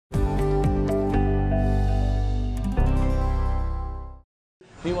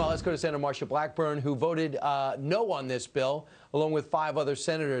Meanwhile, let's go to Senator Marsha Blackburn, who voted no on this bill, along with 5 other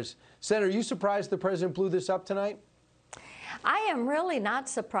senators. Senator, are you surprised the president blew this up tonight? I am really not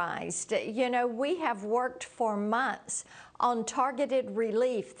surprised. You know, we have worked for months on targeted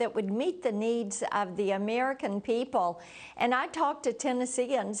relief that would meet the needs of the American people. And I talked to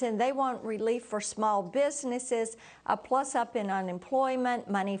Tennesseans, and they want relief for small businesses, a plus up in unemployment,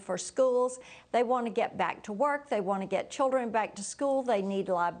 money for schools. They want to get back to work. They want to get children back to school. They need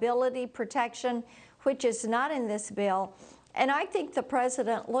liability protection, which is not in this bill. And I think the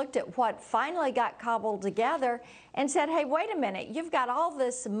president looked at what finally got cobbled together and said, hey, wait a minute, you've got all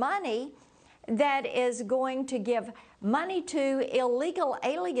this money that is going to give money to illegal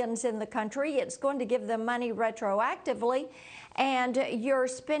aliens in the country. It's going to give them money retroactively. And you're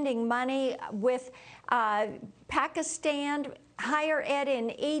spending money with Pakistan, higher ed in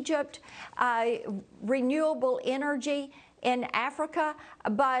Egypt, renewable energy in Africa,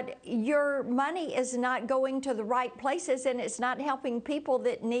 but your money is not going to the right places, and it's not helping people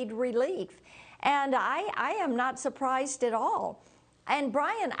that need relief. And I am not surprised at all. And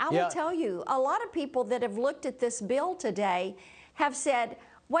Brian, I will tell you, a lot of people that have looked at this bill today have said,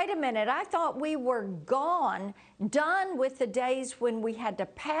 wait a minute, I thought we were done with the days when we had to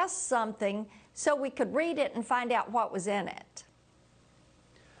pass something so we could read it and find out what was in it.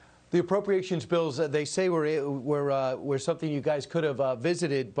 The appropriations bills, they say were something you guys could have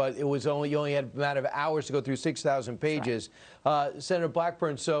visited, but it was you only had a matter of hours to go through 6,000 pages. Right. Senator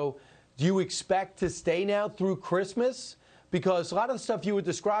Blackburn, so do you expect to stay now through Christmas? Because a lot of the stuff you were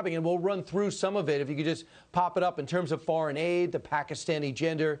describing, and we'll run through some of it, if you could just pop it up in terms of foreign aid, the Pakistani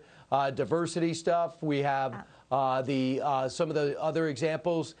gender diversity stuff. We have some of the other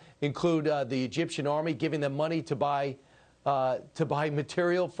examples include the Egyptian army giving them money to buy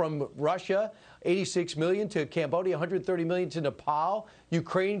material from Russia, $86 million to Cambodia, $130 million to Nepal.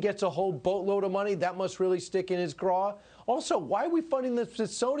 Ukraine gets a whole boatload of money. That must really stick in his craw. Also, why are we funding the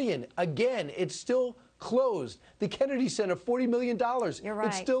Smithsonian? Again, it's still closed. The Kennedy Center, $40 million. You're right.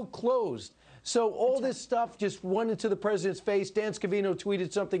 It's still closed. So all this stuff just went into the president's face. Dan Scavino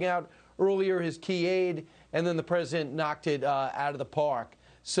tweeted something out earlier, his key aide, and then the president knocked it out of the park.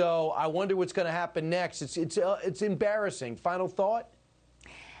 So I wonder what's going to happen next. It's embarrassing. Final thought?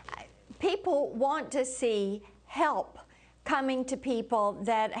 People want to see help coming to people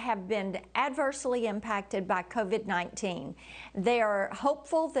that have been adversely impacted by COVID-19. They are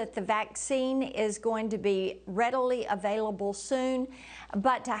hopeful that the vaccine is going to be readily available soon,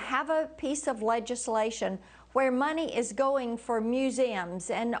 but to have a piece of legislation where money is going for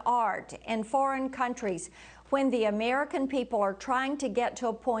museums and art in foreign countries, when the American people are trying to get to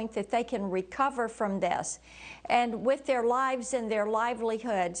a point that they can recover from this, and with their lives and their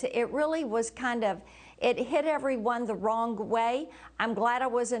livelihoods, it really was kind of, it hit everyone the wrong way. I'm glad I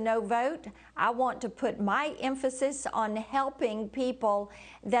was a no vote. I want to put my emphasis on helping people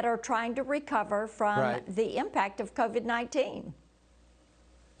that are trying to recover from the impact of COVID-19.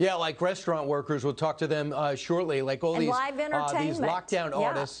 Yeah, like restaurant workers, we'll talk to them shortly, like all and these live entertainment. These lockdown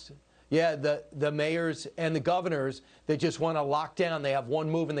artists. Yeah, the mayors and the governors, they just want to lock down. They have one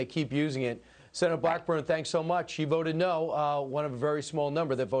move and they keep using it. Senator Blackburn, thanks so much. She voted no, one of a very small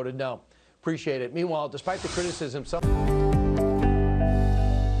number that voted no. Appreciate it. Meanwhile, despite the criticism, some